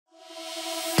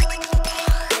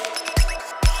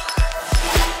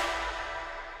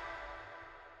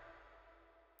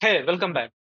Hey, welcome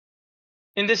back.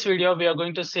 In this video, we are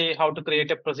going to see how to create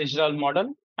a procedural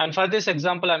model. And for this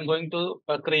example, I'm going to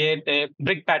create a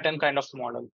brick pattern kind of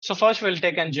model. So first we'll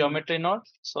take a geometry node.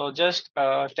 So just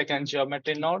take a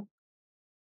geometry node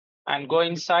and go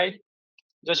inside.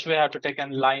 Just we have to take a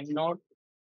line node.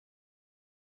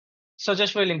 So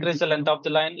just we'll increase the length of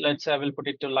the line. Let's say I will put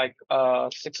it to like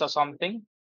 6 or something.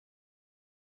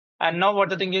 And now what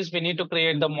the thing is, we need to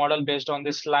create the model based on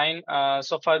this line.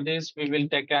 So for this, we will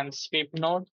take a sweep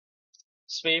node,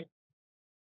 sweep,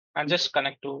 and just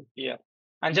connect to here.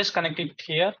 And just connect it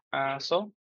here. And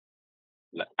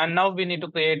now we need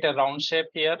to create a round shape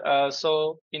here.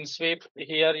 So in sweep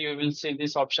here, you will see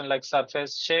this option like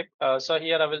surface shape. So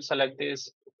here I will select this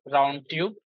round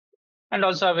tube. And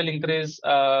also I will increase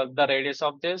the radius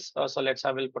of this. So let's say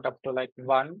I will put up to like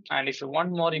 1. And if you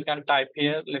want more, you can type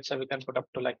here. Let's say we can put up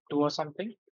to like 2 or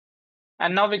something.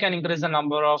 And now we can increase the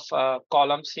number of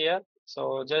columns here.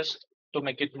 So just to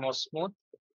make it more smooth.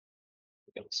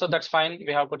 Okay. So that's fine.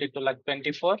 We have put it to like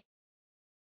 24.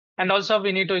 And also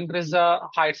we need to increase the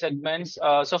height segments.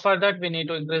 So for that, we need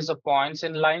to increase the points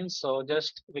in lines. So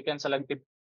just we can select the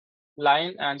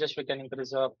line and just we can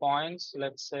increase the points.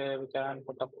 Let's say we can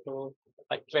put up to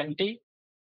like 20.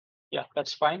 Yeah,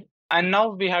 that's fine. And now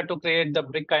we have to create the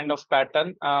brick kind of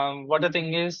pattern. What the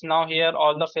thing is now here,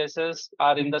 all the faces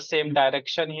are in the same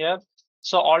direction here.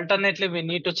 So alternately, we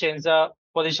need to change the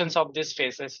positions of these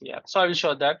faces here. So I will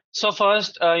show that. So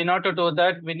first, in order to do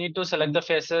that, we need to select the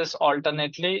faces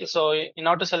alternately. So in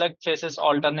order to select faces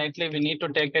alternately, we need to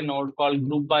take a node called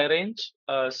group by range.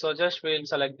 So just we'll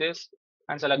select this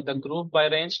and select the group by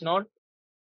range node.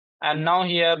 And now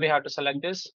here we have to select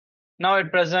this. Now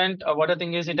at present, what the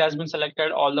thing is, it has been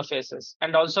selected all the faces.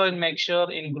 And also in make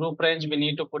sure in group range, we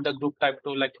need to put the group type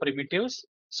to like primitives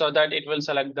so that it will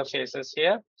select the faces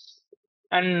here.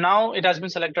 And now it has been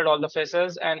selected all the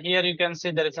faces. And here you can see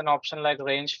there is an option like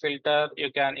range filter.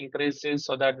 You can increase this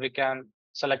so that we can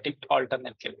select it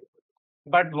alternately.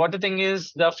 But what the thing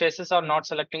is, the faces are not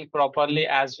selecting properly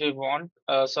as we want.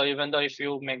 So even though if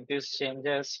you make these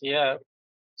changes here,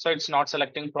 so it's not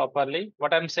selecting properly.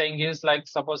 What I'm saying is like,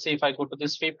 suppose if I go to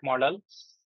this sweep model,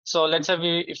 so let's say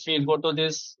if we go to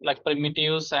this like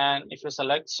primitives and if you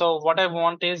select, so what I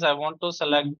want is I want to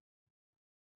select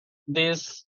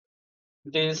this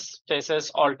these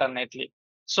faces alternately.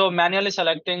 So manually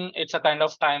selecting, it's a kind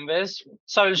of time waste.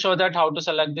 So I will show that how to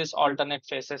select these alternate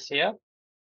faces here.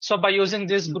 So by using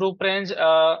this group range,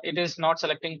 it is not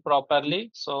selecting properly.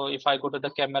 So if I go to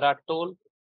the camera tool,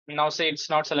 now see it's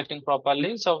not selecting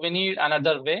properly. So we need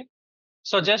another way.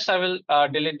 So just I will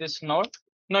delete this node.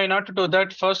 Now in order to do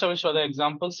that, first I will show the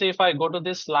example. See if I go to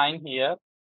this line here.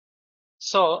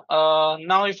 So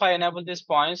now if I enable these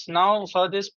points, now for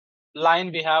this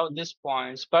line we have these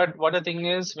points. But what the thing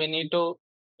is, we need to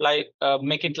like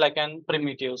make it like an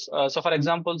primitives. So for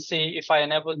example, see if I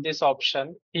enable this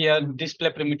option here, display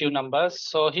primitive numbers.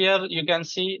 So here you can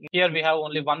see here we have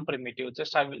only one primitive.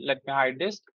 Just let me hide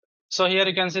this. So here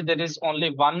you can see there is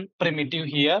only one primitive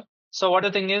here. So what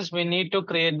the thing is, we need to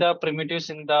create the primitives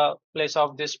in the place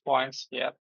of these points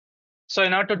here. So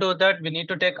in order to do that, we need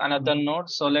to take another node.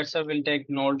 So let's say we'll take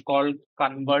node called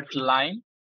convert line.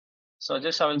 So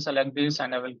just I will select this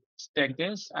and I will take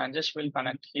this and just will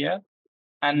connect here.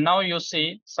 And now you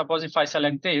see, suppose if I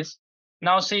select this,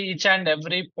 now see each and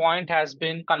every point has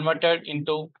been converted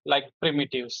into like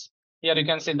primitives. Here you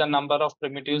can see the number of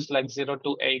primitives like 0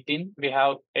 to 18. We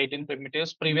have 18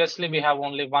 primitives. Previously, we have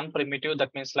only one primitive,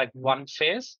 that means like one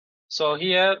face. So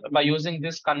here by using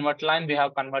this convert line, we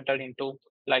have converted into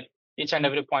like each and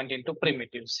every point into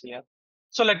primitives here.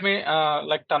 So let me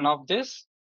like turn off this.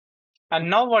 And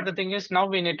now what the thing is, now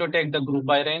we need to take the group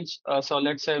by range. So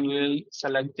let's say we'll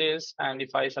select this. And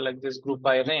if I select this group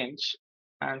by range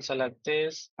and select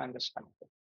this and just connect it.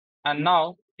 And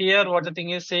now here, what the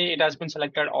thing is, say it has been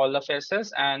selected all the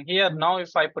faces. And here now,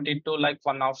 if I put it to like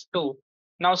 1 of 2,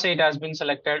 now say it has been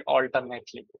selected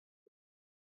alternately.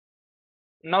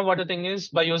 Now what the thing is,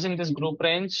 by using this group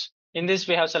range, in this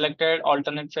we have selected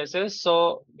alternate faces.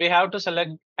 So we have to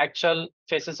select actual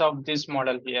faces of this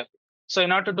model here. So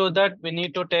in order to do that, we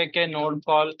need to take a node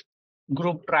called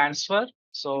group transfer.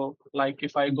 So like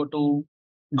if I go to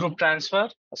group transfer,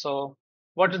 so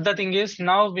what the thing is,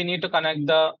 now we need to connect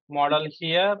the model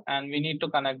here and we need to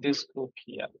connect this group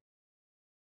here.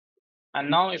 And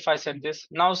now if I set this,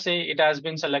 now see it has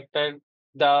been selected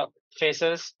the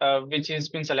faces which has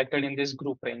been selected in this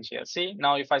group range here. See,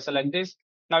 now if I select this,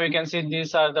 now you can see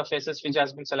these are the faces which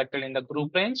has been selected in the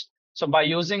group range. So by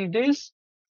using this,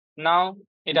 now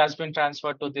it has been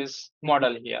transferred to this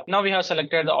model here. Now we have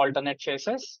selected the alternate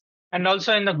faces. And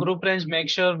also in the group range, make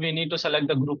sure we need to select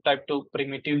the group type to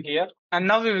primitive here. And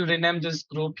now we will rename this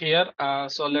group here.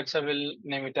 So let's say we'll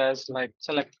name it as like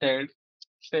selected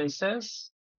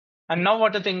faces. And now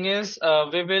what the thing is,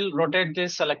 we will rotate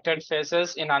these selected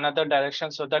faces in another direction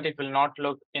so that it will not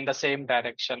look in the same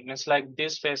direction. It's like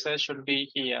these faces should be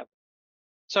here.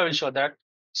 So I will show that.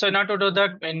 So in order to do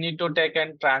that, we need to take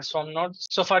an transform node.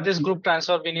 So for this group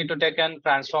transfer, we need to take an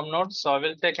transform node. So I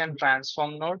will take an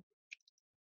transform node.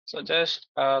 So just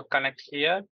connect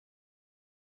here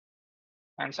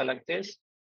and select this.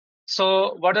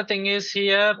 So what the thing is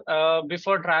here,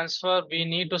 before transfer, we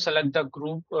need to select the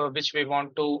group which we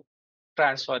want to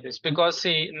transfer this, because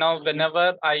see now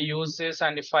whenever I use this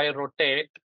and if I rotate,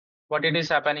 what it is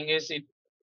happening is it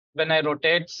when I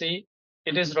rotate, see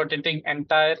it is rotating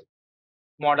entire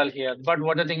model here. But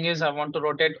what the thing is, I want to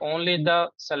rotate only the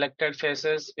selected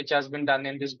faces which has been done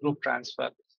in this group transfer.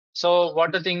 So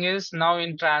what the thing is, now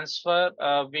in transfer,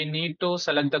 we need to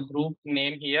select the group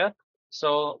name here.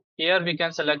 So here we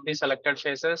can select the selected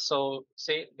faces. So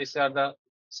see, these are the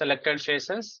selected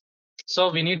faces.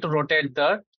 So we need to rotate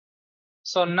that.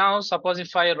 So now suppose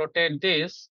if I rotate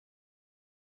this,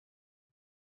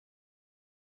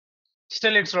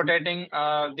 still it's rotating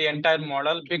the entire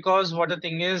model, because what the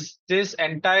thing is, this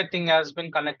entire thing has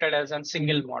been connected as a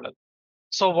single model.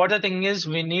 So what the thing is,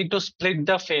 we need to split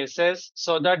the faces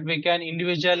so that we can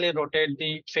individually rotate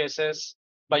the faces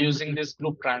by using this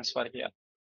group transfer here.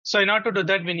 So in order to do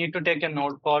that, we need to take a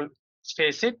node called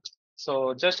faceit.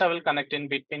 So just I will connect in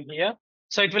between here.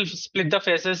 So it will split the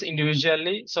faces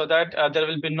individually so that there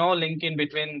will be no link in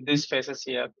between these faces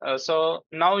here. So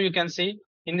now you can see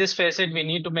in this faceit, we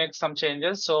need to make some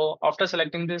changes. So after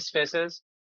selecting these faces,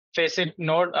 faceit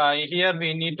node, here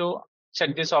we need to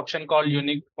check this option called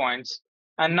unique points.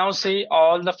 And now see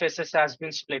all the faces has been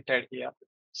splitted here.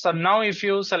 So now if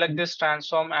you select this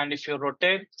transform and if you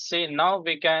rotate, see now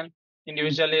we can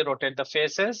individually rotate the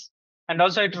faces, and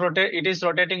also it is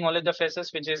rotating only the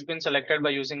faces which has been selected by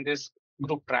using this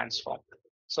group transform.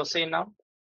 So see now,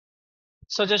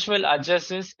 so just we'll adjust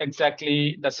this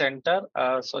exactly the center.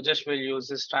 So just we'll use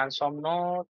this transform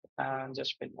node and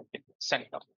just we'll make it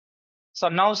center. So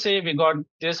now see we got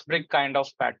this brick kind of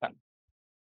pattern.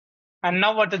 And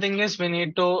now what the thing is, we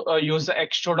need to use the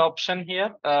extrude option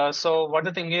here. So what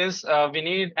the thing is, we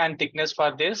need an thickness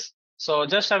for this. So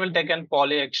just I will take an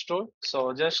poly extrude.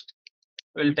 So just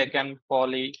we'll take an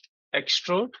poly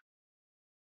extrude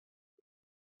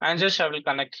and just I will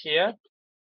connect here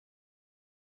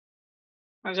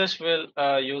and just will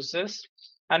use this.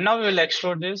 And now we will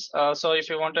extrude this. So if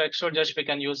you want to extrude, just we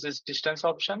can use this distance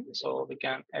option. So we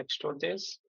can extrude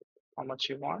this how much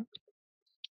you want.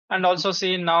 And also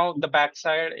see now the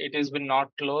backside, it has been not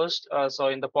closed. So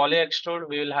in the poly extrude,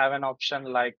 we will have an option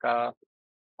like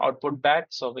output back.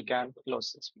 So we can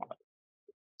close this model.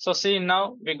 So see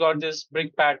now we got this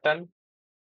brick pattern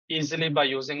easily by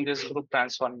using this group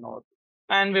transfer node.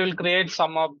 And we will create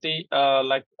some of the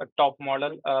like a top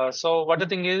model. So what the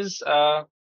thing is,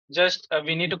 just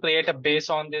we need to create a base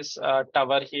on this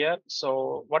tower here.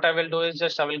 So what I will do is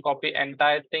just I will copy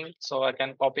entire thing. So I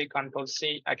can copy Control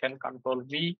C, I can Control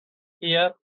V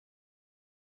here.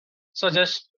 So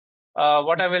just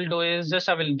what I will do is just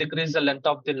I will decrease the length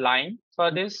of the line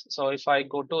for this. So if I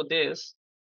go to this,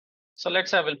 so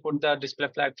let's say I will put the display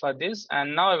flag for this,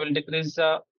 and now I will decrease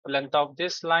the length of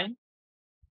this line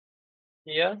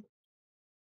here.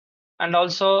 And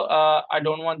also, I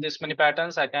don't want this many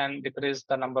patterns. I can decrease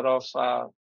the number of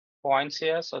points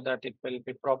here so that it will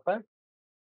be proper.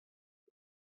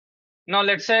 Now,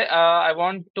 let's say I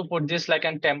want to put this like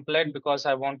a template because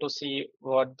I want to see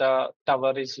what the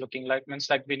tower is looking like. Means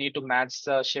like we need to match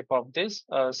the shape of this.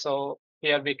 So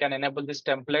here we can enable this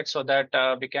template so that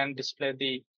we can display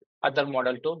the other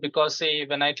model too. Because see,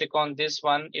 when I click on this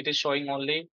one, it is showing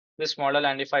only this model,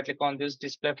 and if I click on this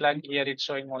display flag here, it's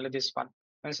showing only this one.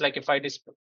 Means like if I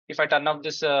turn off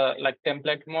this like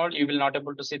template mode, you will not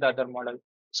able to see the other model.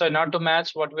 So in order to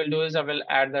match, what we'll do is I will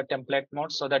add the template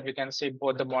mode so that we can see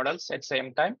both the models at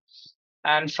same time.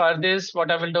 And for this,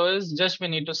 what I will do is just we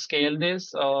need to scale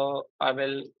this. I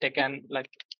will take an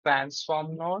like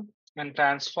transform node and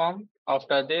transform.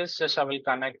 After this, just I will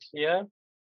connect here.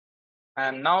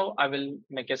 And now I will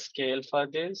make a scale for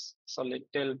this. So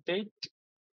little bit.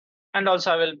 And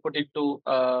also I will put it to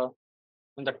on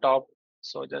the top.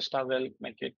 So just I will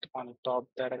make it on top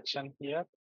direction here.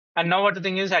 And now what the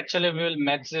thing is, actually we will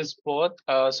merge this both.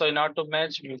 So in order to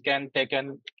merge, we can take a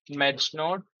merge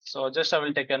node. So just I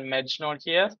will take a merge node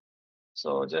here.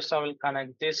 So just I will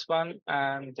connect this one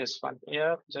and this one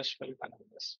here. Just will connect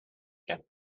this. Okay.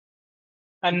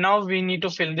 And now we need to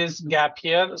fill this gap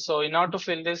here. So in order to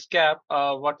fill this gap,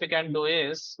 what we can do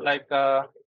is like,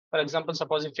 for example,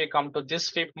 suppose if we come to this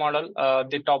flip model,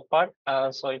 the top part.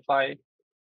 So if I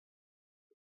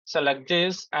select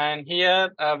this, and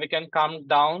here we can come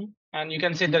down, and you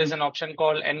can see there is an option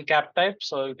called end cap type.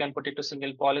 So you can put it to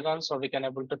single polygon. So we can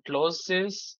able to close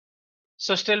this.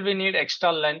 So still we need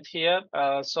extra length here.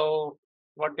 So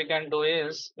what we can do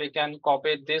is we can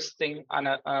copy this thing on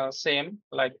a same,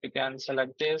 like we can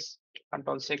select this,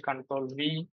 Control C, Control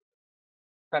V,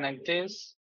 connect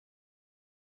this.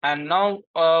 And now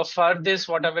for this,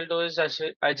 what I will do is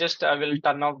I will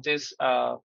turn off this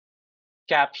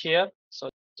cap here. So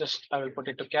just I will put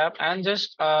it to cap, and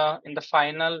just in the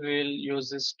final we'll use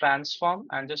this transform,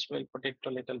 and just we'll put it to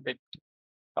a little bit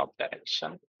top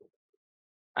direction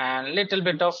and little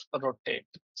bit of rotate.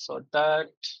 So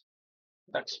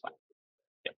that's fine.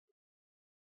 Yeah.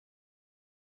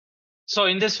 So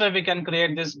in this way, we can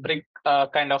create this brick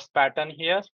kind of pattern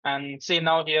here. And see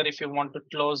now here, if you want to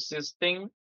close this thing,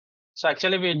 so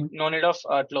actually we no need of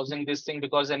closing this thing,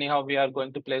 because anyhow we are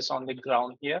going to place on the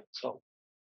ground here.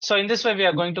 So in this way, we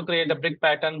are going to create a brick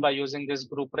pattern by using this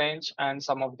group range and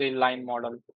some of the line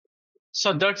model.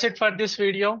 So that's it for this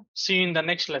video. See you in the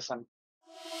next lesson.